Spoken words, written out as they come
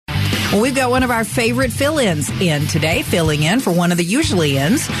Well, we've got one of our favorite fill-ins in today, filling in for one of the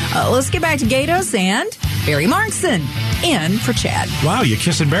usually-ins. Let's get back to Gatos and Barry Markson in for Chad. Wow, you're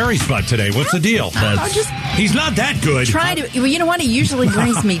kissing Barry's butt today. What's the deal? He's not that good. Well, you know what? He usually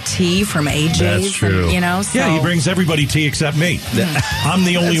brings me tea from AJ's. That's true. And, so. Yeah, he brings everybody tea except me. I'm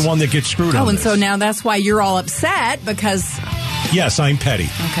the only one that gets screwed on and this. so now that's why you're all upset because... Yes, I'm petty.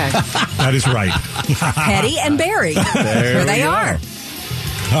 Okay. That is right. Petty and Barry. There they are.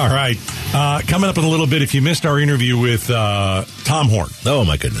 All right. Coming up in a little bit, if you missed our interview with Tom Horn. Oh,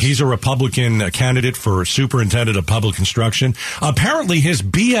 my goodness. He's a Republican candidate for superintendent of public instruction. Apparently, his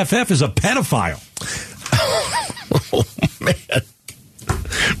BFF is a pedophile. Oh, man.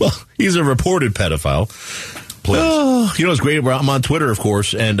 Well, he's a reported pedophile. Oh, you know, it's great. I'm on Twitter, of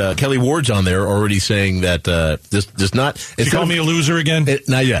course, and Kelly Ward's on there already saying that this not... Did you call me a loser again?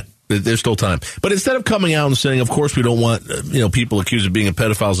 Not yet. There's still time. But instead of coming out and saying, of course, we don't want people accused of being a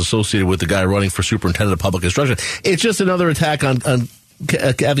pedophiles associated with the guy running for superintendent of public instruction, it's just another attack on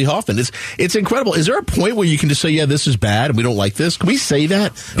Kathy Hoffman. It's incredible. Is there a point where you can just say, yeah, this is bad and we don't like this? Can we say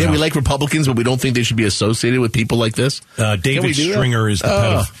that? Yeah, we like Republicans, but we don't think they should be associated with people like this? David Stringer is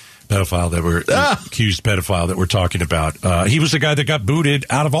the pedophile that we're accused pedophile that we're talking about. He was the guy that got booted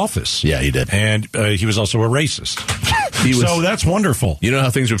out of office. Yeah, he did. And he was also a racist. So that's wonderful. You know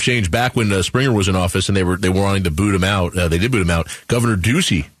how things have changed. Back when Springer was in office and they were wanting to boot him out, they did boot him out. Governor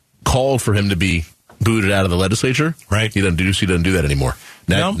Ducey called for him to be booted out of the legislature. Right. Ducey doesn't do that anymore.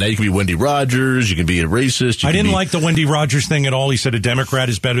 Now you can be Wendy Rogers. You can be a racist. I didn't like the Wendy Rogers thing at all. He said a Democrat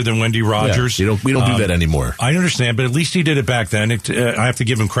is better than Wendy Rogers. Yeah, we don't do that anymore. I understand, but at least he did it back then. I have to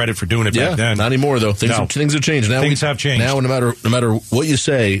give him credit for doing it back then. Not anymore though. Things have changed. Now things have changed. Now, no matter what you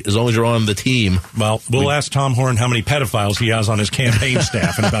say, as long as you're on the team. Well, we'll ask Tom Horn how many pedophiles he has on his campaign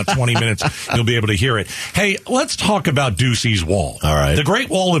staff. In about 20 minutes, you'll be able to hear it. Hey, let's talk about Ducey's wall. All right, the Great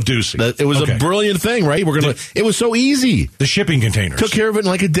Wall of Ducey. It was a brilliant thing, right? It was so easy. The shipping containers took care of it in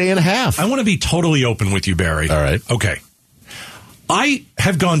like a day and a half. I want to be totally open with you, Barry. All right. Okay. I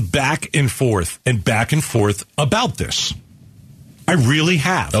have gone back and forth about this. I really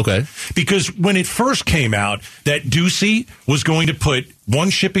have. Okay. Because when it first came out that Ducey was going to put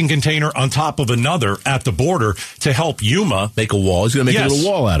one shipping container on top of another at the border to help Yuma make a wall. He's going to make a little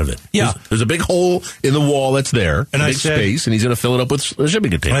wall out of it. Yeah. There's a big hole in the wall that's there. And big space, and he's going to fill it up with a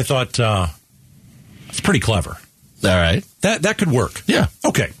shipping container. And I thought, it's pretty clever. All right. That could work. Yeah.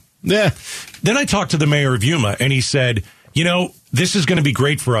 Okay. Yeah. Then I talked to the mayor of Yuma, and he said, this is going to be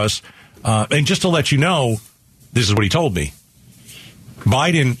great for us. And just to let you know, this is what he told me.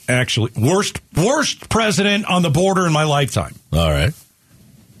 Biden, actually, worst president on the border in my lifetime. All right.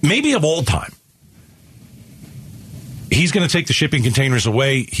 Maybe of all time. He's going to take the shipping containers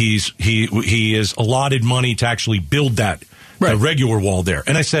away. He is allotted money to actually build that the regular wall there.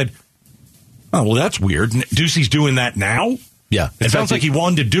 And I said, oh, well, that's weird. Ducey's doing that now? Yeah. It sounds like he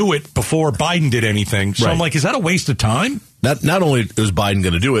wanted to do it before Biden did anything. So I'm like, is that a waste of time? Not only was Biden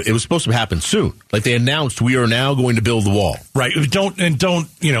going to do it, it was supposed to happen soon. Like they announced, we are now going to build the wall. Right.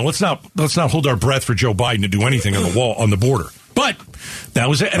 Let's not hold our breath for Joe Biden to do anything on the wall, on the border. But that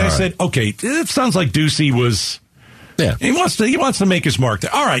was it. And I said, okay, it sounds like Ducey was... Yeah. He wants to make his mark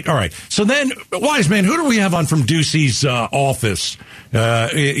there. All right. So then, wise man, who do we have on from Ducey's office?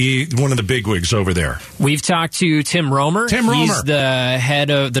 One of the bigwigs over there. We've talked to Tim Romer. He's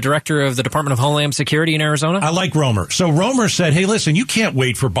the director of the Department of Homeland Security in Arizona. I like Romer. So Romer said, hey, listen, you can't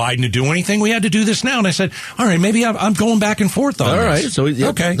wait for Biden to do anything. We had to do this now. And I said, all right, maybe I'm going back and forth on this. All right. So,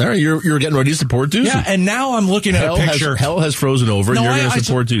 okay. All right. You're getting ready to support Ducey. Yeah, and now I'm looking at a picture. Hell has frozen over, and you're going to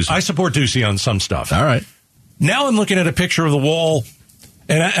support Ducey. I support Ducey on some stuff. All right. Now I'm looking at a picture of the wall,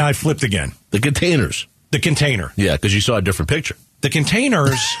 and I flipped again. The containers. The container. Yeah, because you saw a different picture. The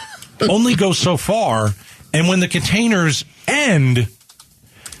containers only go so far, and when the containers end,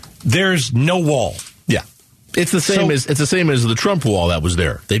 there's no wall. Yeah. It's the same as the Trump wall that was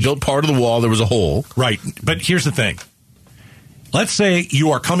there. They built part of the wall, there was a hole. Right. But here's the thing. Let's say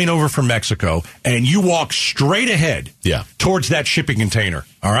you are coming over from Mexico, and you walk straight ahead towards that shipping container.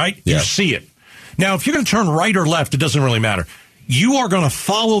 All right? Yeah. You see it. Now, if you're going to turn right or left, it doesn't really matter. You are going to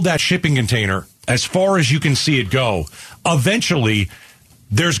follow that shipping container as far as you can see it go. Eventually,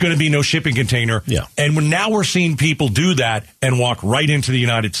 there's going to be no shipping container. Yeah. And now we're seeing people do that and walk right into the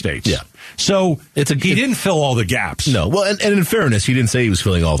United States. Yeah. So he didn't fill all the gaps. No. Well, and in fairness, he didn't say he was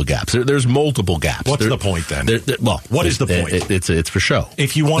filling all the gaps. There's multiple gaps. What's the point then? What is the point? It's for show.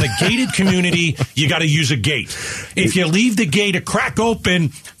 If you want a gated community, you got to use a gate. If you leave the gate a crack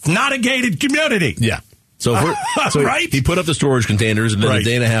open, not a gated community. Yeah. So, right? He put up the storage containers, and then a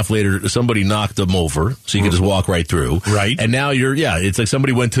day and a half later, somebody knocked them over, so you could just walk right through. Right. And now it's like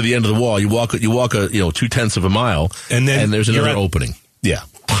somebody went to the end of the wall. You walk 0.2 of a mile, and there's another opening. Yeah.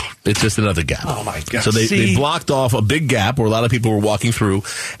 It's just another gap. Oh, my God. So they blocked off a big gap where a lot of people were walking through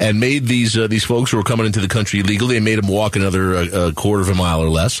and made these folks who were coming into the country illegally, they made them walk another quarter of a mile or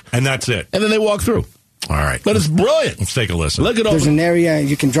less. And that's it. And then they walked through. All right. But it's brilliant. Let's take a listen. Look at all There's an area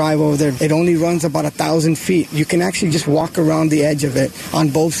you can drive over there. It only runs about 1,000 feet. You can actually just walk around the edge of it on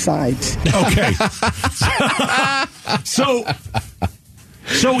both sides. Okay.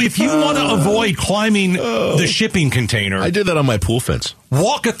 So if you want to avoid climbing the shipping container, I did that on my pool fence.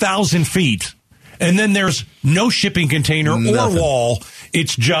 Walk 1,000 feet, and then there's no shipping container or wall.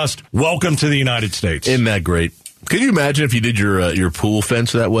 It's just welcome to the United States. Isn't that great? Can you imagine if you did your pool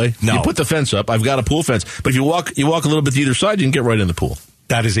fence that way? No. You put the fence up. I've got a pool fence, but if you walk a little bit to either side, you can get right in the pool.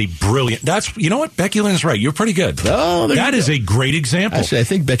 That is a brilliant. You know what? Becky Lynn's right. You're pretty good. Oh, that is a great example. Actually, I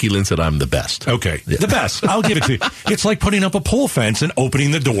think Becky Lynn said I'm the best. Okay, the best. I'll give it to you. It's like putting up a pool fence and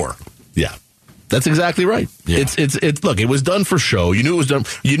opening the door. Yeah. That's exactly right. Yeah. It's look, it was done for show. You knew it was done.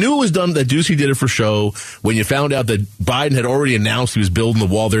 You knew it was done that Ducey did it for show when you found out that Biden had already announced he was building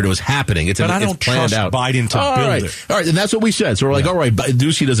the wall there and it was happening. But I don't trust Biden to build it. All right, and that's what we said. So we're like, all right,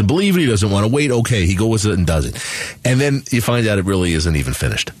 Ducey doesn't believe it. He doesn't want to wait. Okay, he goes with it and does it. And then you find out it really isn't even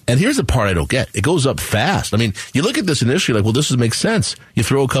finished. And here's the part I don't get. It goes up fast. I mean, you look at this initially like, well, this makes sense. You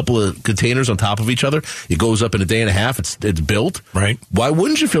throw a couple of containers on top of each other. It goes up in a day and a half. It's built. Right. Why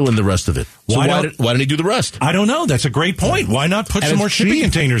wouldn't you fill in the rest of it? So why didn't he do the rest? I don't know. That's a great point. Why not put some more shipping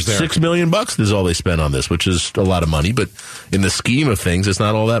containers there? $6 million is all they spent on this, which is a lot of money, but in the scheme of things, it's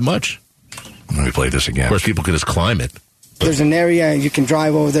not all that much. Let me play this again. Of course, people can just climb it. There's an area you can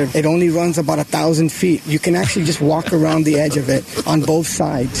drive over there. It only runs about 1,000 feet. You can actually just walk around the edge of it on both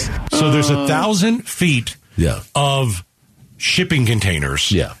sides. So there's 1,000 feet of shipping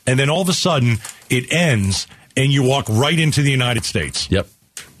containers. Yeah. And then all of a sudden, it ends, and you walk right into the United States. Yep.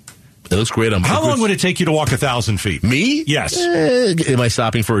 It looks great. How long would it take you to walk 1,000 feet? Me? Yes. Am I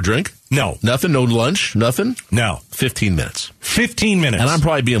stopping for a drink? No. Nothing? No lunch? Nothing? No. 15 minutes. 15 minutes. And I'm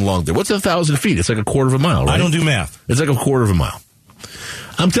probably being long there. What's 1,000 feet? It's like a quarter of a mile, right? I don't do math. It's like a quarter of a mile.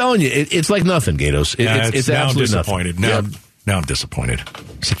 I'm telling you, it's like nothing, Gatos. It's absolutely disappointed. nothing. Now I'm disappointed.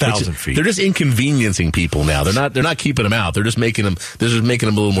 It's 1,000 feet. They're just inconveniencing people now. They're not keeping them out. They're just making them a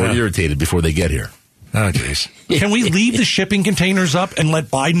little more irritated before they get here. Oh, jeez. Can we leave the shipping containers up and let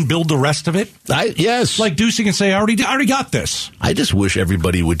Biden build the rest of it? Yes. Like Ducey can say, I already got this. I just wish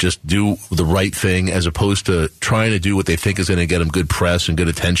everybody would just do the right thing as opposed to trying to do what they think is going to get them good press and good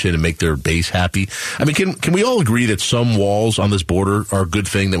attention and make their base happy. I mean, can we all agree that some walls on this border are a good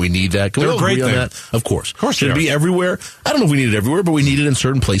thing, that we need that? Can we all agree on that? Of course. Should it be everywhere? I don't know if we need it everywhere, but we need it in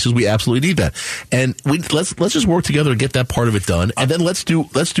certain places. We absolutely need that. And let's just work together and get that part of it done. And then let's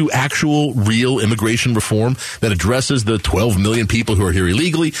do actual, real immigration reform that addresses the 12 million people who are here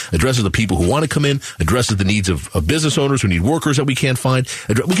illegally, addresses the people who want to come in, addresses the needs of business owners who need workers that we can't find.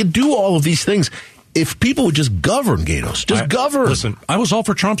 We can do all of these things if people would just govern, Gatos. Govern. Listen, I was all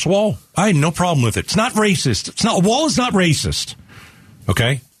for Trump's wall. I had no problem with it. It's not racist. A wall is not racist.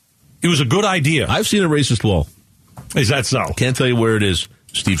 Okay? It was a good idea. I've seen a racist wall. Is that so? Can't tell you where it is.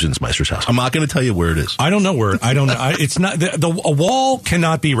 Steve Zinsmeister's house. I'm not going to tell you where it is. I don't know where. I don't know. It's not. A wall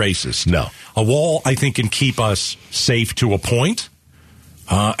cannot be racist. No. A wall, I think, can keep us safe to a point.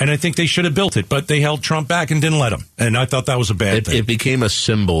 And I think they should have built it, but they held Trump back and didn't let him. And I thought that was a bad thing. It became a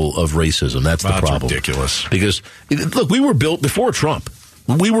symbol of racism. That's the problem. That's ridiculous. Because, look, we were built before Trump.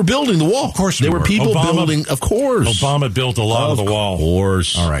 We were building the wall. Of course there were people building. Of course. Obama built a lot of the wall. Of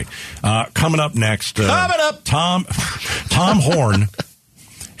course. All right. Coming up next. Tom Horn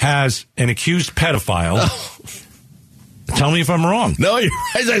has an accused pedophile. Tell me if I'm wrong. No, you're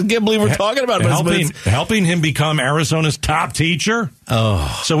right. I can't believe we're talking about it. Helping him become Arizona's top teacher.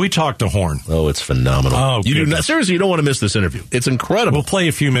 Oh, so we talked to Horn. Oh, it's phenomenal. Oh, seriously, you don't want to miss this interview. It's incredible. We'll play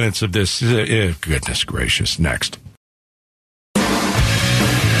a few minutes of this. Goodness gracious. Next.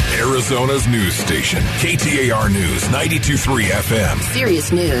 Arizona's news station, KTAR News 92.3 FM.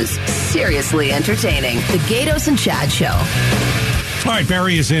 Serious news, seriously entertaining. The Gatos and Chad Show. All right,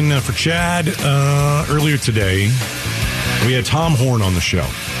 Barry is in for Chad. Earlier today, we had Tom Horn on the show.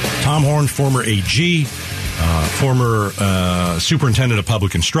 Tom Horn, former AG, former superintendent of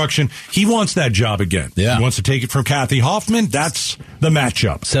public instruction. He wants that job again. Yeah. He wants to take it from Kathy Hoffman. That's the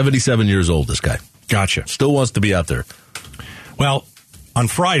matchup. 77 years old, this guy. Gotcha. Still wants to be out there. Well, on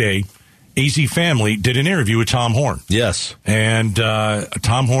Friday, AZ Family did an interview with Tom Horn. Yes. And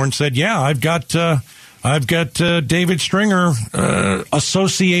Tom Horn said, yeah, I've got David Stringer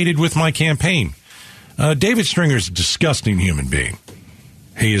associated with my campaign. David Stringer's a disgusting human being.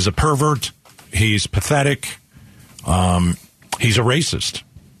 He is a pervert. He's pathetic. He's a racist.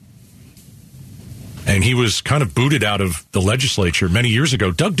 And he was kind of booted out of the legislature many years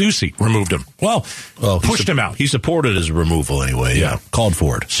ago. Doug Ducey removed him. Well, pushed him out. He supported his removal anyway. Yeah. Called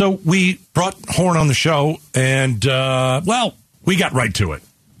for it. So we brought Horn on the show, and, we got right to it.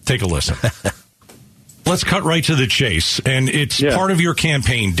 Take a listen. Let's cut right to the chase. And it's part of your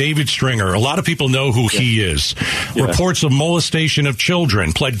campaign, David Stringer. A lot of people know who he is. Yeah. Reports of molestation of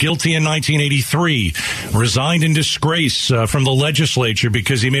children. Pled guilty in 1983. Resigned in disgrace from the legislature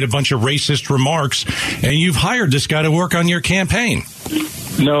because he made a bunch of racist remarks. And you've hired this guy to work on your campaign.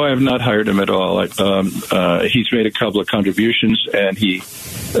 No, I have not hired him at all. He's made a couple of contributions, and he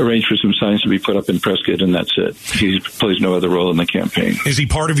arranged for some signs to be put up in Prescott, and that's it. He plays no other role in the campaign. Is he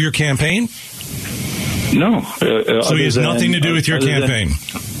part of your campaign? No. So he has nothing to do with your campaign?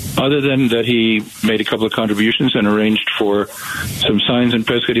 Other than that he made a couple of contributions and arranged for some signs in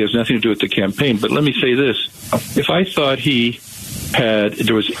Prescott, he has nothing to do with the campaign. But let me say this. If I thought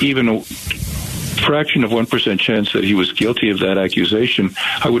there was even a fraction of 1% chance that he was guilty of that accusation,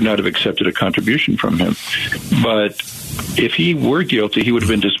 I would not have accepted a contribution from him. But if he were guilty, he would have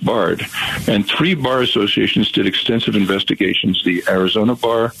been disbarred. And 3 bar associations did extensive investigations, the Arizona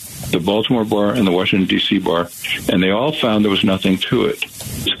Bar, the Baltimore Bar, and the Washington, D.C. Bar, and they all found there was nothing to it.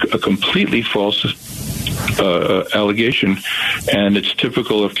 It's a completely false allegation, and it's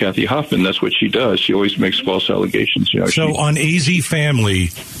typical of Kathy Hoffman. That's what she does. She always makes false allegations. So on AZ Family,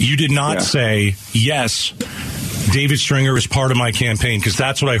 you did not say, yes, David Stringer is part of my campaign, because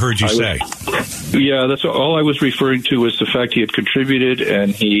that's what I heard you say. That's all I was referring to was the fact he had contributed,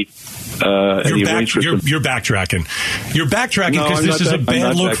 and he... You're backtracking. You're backtracking because this is a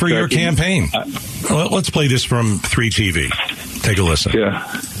bad look for your campaign. Let's play this from 3TV. Take a listen.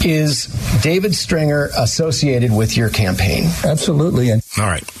 Yeah. Is David Stringer associated with your campaign? Absolutely. All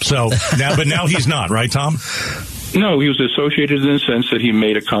right. So now he's not, right, Tom? No, he was associated in the sense that he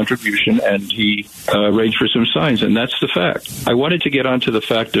made a contribution and he arranged for some signs, and that's the fact. I wanted to get onto the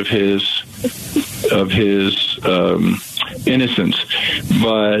fact of his innocence,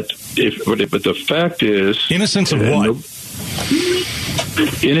 but the fact is, innocence of what?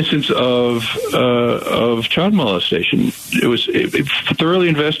 Innocence of child molestation. It was thoroughly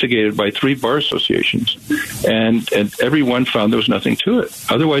investigated by 3 bar associations, and everyone found there was nothing to it.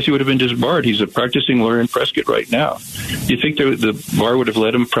 Otherwise, he would have been disbarred. He's a practicing lawyer in Prescott right now. You think the bar would have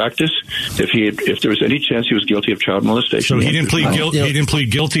let him practice if there was any chance he was guilty of child molestation? So he didn't plead guilty. He didn't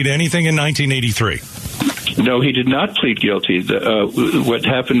plead guilty to anything in 1983. No, he did not plead guilty. What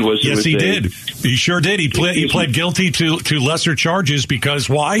happened was... Yes, he did. He sure did. He pled guilty to lesser charges because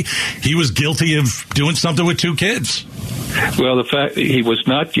why? He was guilty of doing something with 2 kids. Well, the fact he was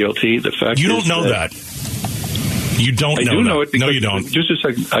not guilty, the fact you don't know that. You don't know that. I do know it. No, you don't. Just a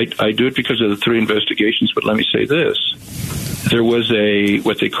second. I do it because of the 3 investigations, but let me say this. There was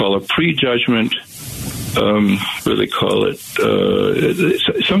what they call a prejudgment... what do they call it?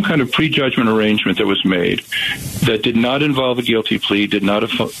 Some kind of prejudgment arrangement that was made that did not involve a guilty plea, did not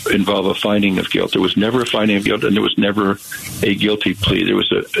involve a finding of guilt. There was never a finding of guilt, and there was never a guilty plea. There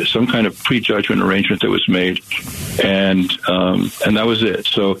was some kind of prejudgment arrangement that was made, and that was it.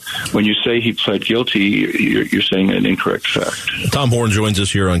 So when you say he pled guilty, you're saying an incorrect fact. Tom Horn joins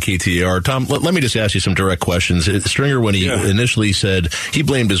us here on KTAR. Tom, let me just ask you some direct questions. Stringer, when he initially said he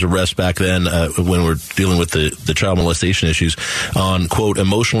blamed his arrest back then when we're dealing with the child molestation issues on, quote,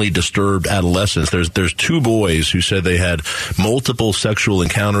 emotionally disturbed adolescents. There's 2 boys who said they had multiple sexual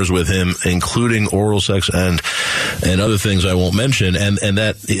encounters with him, including oral sex and other things I won't mention, and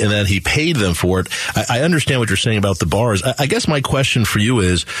that he paid them for it. I understand what you're saying about the bars. I guess my question for you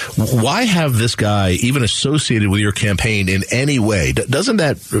is, why have this guy even associated with your campaign in any way? Doesn't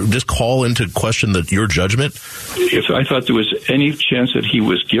that just call into question your judgment? If I thought there was any chance that he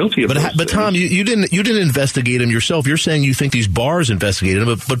was guilty of but Tom, you didn't investigate him yourself. You're saying you think these bars investigated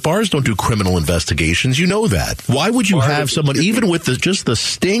him, but bars don't do criminal investigations. You know that. Why would you have someone, even with just the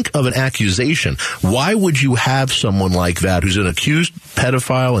stink of an accusation, why would you have someone like that who's an accused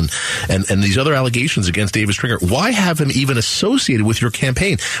pedophile and these other allegations against David Stringer? Why have him even associated with your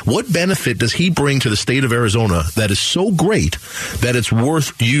campaign? What benefit does he bring to the state of Arizona that is so great that it's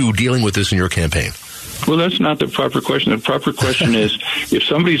worth you dealing with this in your campaign? Well, that's not the proper question. The proper question is, if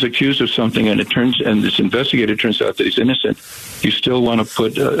somebody's accused of something and this investigator turns out that he's innocent, you still want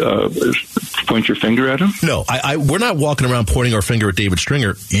to point your finger at him? No, we're not walking around pointing our finger at David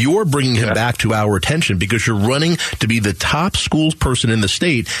Stringer. You're bringing him back to our attention because you're running to be the top schools person in the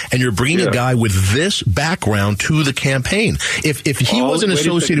state, and you're bringing a guy with this background to the campamping. If he wasn't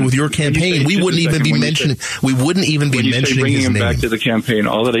associated with your campaign, we wouldn't even be mentioning. We wouldn't even be mentioning bringing his him name. Back to the campaign.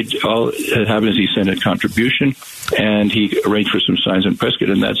 All that happened is he sent a contribution, and he arranged for some signs in Prescott,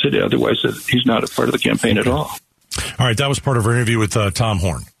 and that's it. Otherwise, he's not a part of the campaign at all. All right, that was part of our interview with Tom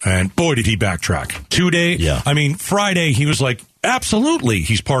Horn, and boy, did he backtrack. 2 days. Yeah. I mean, Friday he was like, absolutely,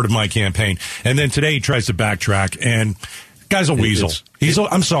 he's part of my campaign, and then today he tries to backtrack, and guy's a weasel.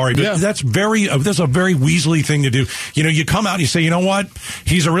 I'm sorry, but that's a very weaselly thing to do. You know, you come out and you say, you know what?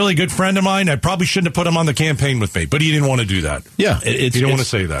 He's a really good friend of mine. I probably shouldn't have put him on the campaign with me, but he didn't want to do that. Yeah. He didn't want to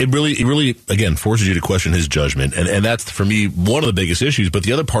say that. It really, again, forces you to question his judgment. And that's, for me, one of the biggest issues. But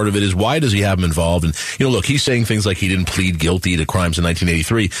the other part of it is, why does he have him involved? And, you know, look, he's saying things like he didn't plead guilty to crimes in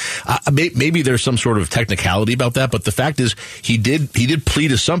 1983. Maybe there's some sort of technicality about that. But the fact is, he did plead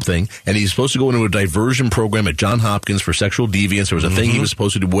to something, and he's supposed to go into a diversion program at Johns Hopkins for sexual deviance. There was a thing he was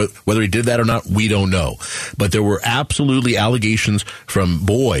supposed to do. Whether he did that or not, we don't know. But there were absolutely allegations from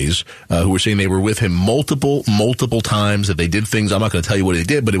boys who were saying they were with him multiple times, that they did things. I'm not going to tell you what they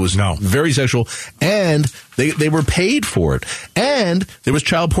did, but it was very sexual, and they were paid for it. And there was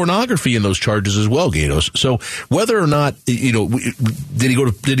child pornography in those charges as well, Gatos. So whether or not, you know, did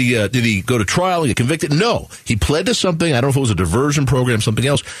he go to trial and get convicted? No. He pled to something. I don't know if it was a diversion program, something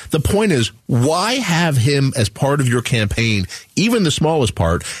else. The point is, why have him as part of your campaign, even the smallest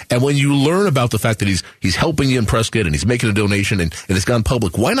part? And when you learn about the fact that he's helping you in Prescott and he's making a donation and it's gone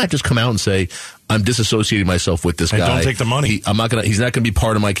public, why not just come out and say, I'm disassociating myself with this guy. Don't take the money. He's not going to be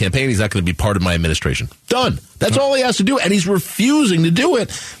part of my campaign. He's not going to be part of my administration. Done. That's all he has to do. And he's refusing to do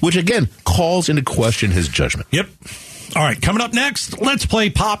it, which again calls into question his judgment. Yep. All right, coming up next, let's play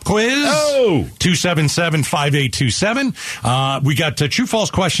Pop Quiz. 277-5827. We got true-false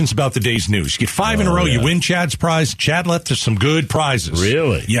questions about the day's news. You get 5 in a row, you win Chad's prize. Chad left us some good prizes.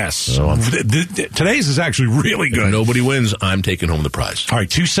 Really? Yes. Today's is actually really good. If nobody wins, I'm taking home the prize. All right,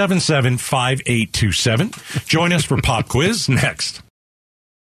 277-5827. Join us for Pop Quiz next.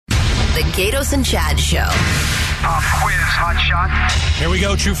 The Gatos and Chad Show. Pop Quiz, hot shot. Here we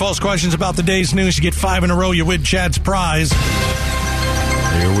go. True-false questions about the day's news. You get 5 in a row, you win Chad's prize.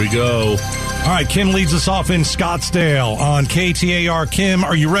 Here we go. All right, Kim leads us off in Scottsdale on KTAR. Kim,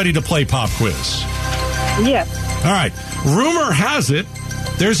 are you ready to play Pop Quiz? Yes. All right. Rumor has it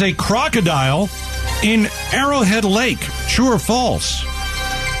there's a crocodile in Arrowhead Lake. True or false?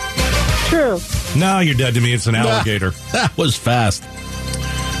 True. No, you're dead to me. It's an alligator. That was fast.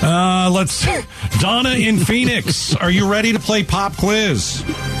 Donna in Phoenix, are you ready to play Pop Quiz?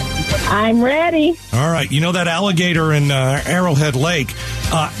 I'm ready. All right. You know that alligator in Arrowhead Lake?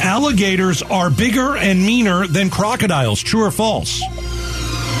 Alligators are bigger and meaner than crocodiles. True or false?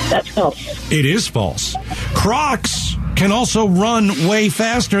 That's false. It is false. Crocs can also run way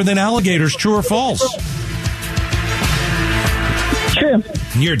faster than alligators. True or false? True.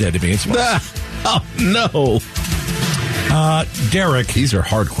 You're dead to me. It's false. Oh, no. Derek. These are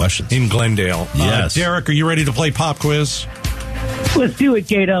hard questions. In Glendale. Yes. Derek, are you ready to play Pop Quiz? Let's do it,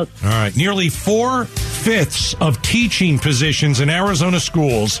 Gatos. All right. Nearly 4/5 of teaching positions in Arizona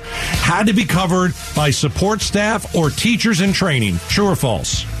schools had to be covered by support staff or teachers in training. True or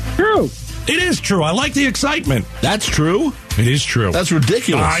false? True. It is true. I like the excitement. That's true? It is true. That's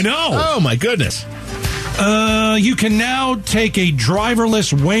ridiculous. I know. Oh, my goodness. You can now take a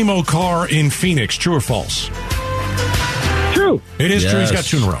driverless Waymo car in Phoenix. True or false? True. It is true. He's got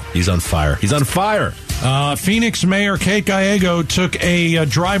 2 in a row. He's on fire. He's on fire. Phoenix Mayor Kate Gallego took a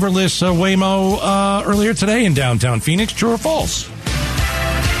driverless Waymo earlier today in downtown Phoenix. True or false?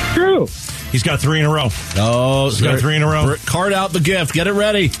 True. He's got 3 in a row. Oh, he's got 3 in a row. Card out the gift. Get it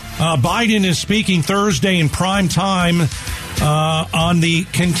ready. Biden is speaking Thursday in prime time on the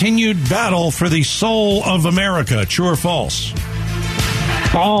continued battle for the soul of America. True or false?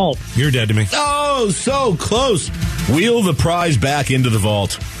 False. You're dead to me. Oh, so close. Wheel the prize back into the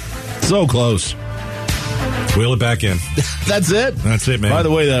vault. So close. Wheel it back in. That's it. That's it, man. By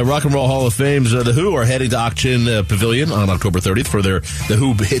the way, the Rock and Roll Hall of Fame's The Who are heading to Auction Pavilion on October 30th for their The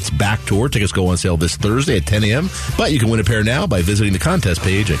Who Hits Back Tour. Tickets go on sale this Thursday at 10 a.m. But you can win a pair now by visiting the contest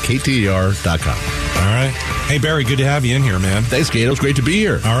page at KTAR.com. All right. Hey, Barry, good to have you in here, man. Thanks, Gatos. Great to be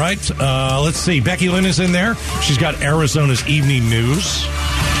here. All right. Let's see. Becky Lynn is in there. She's got Arizona's evening news.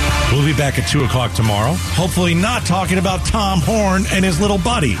 We'll be back at 2 o'clock tomorrow. Hopefully not talking about Tom Horn and his little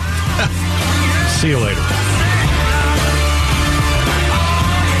buddy. See you later.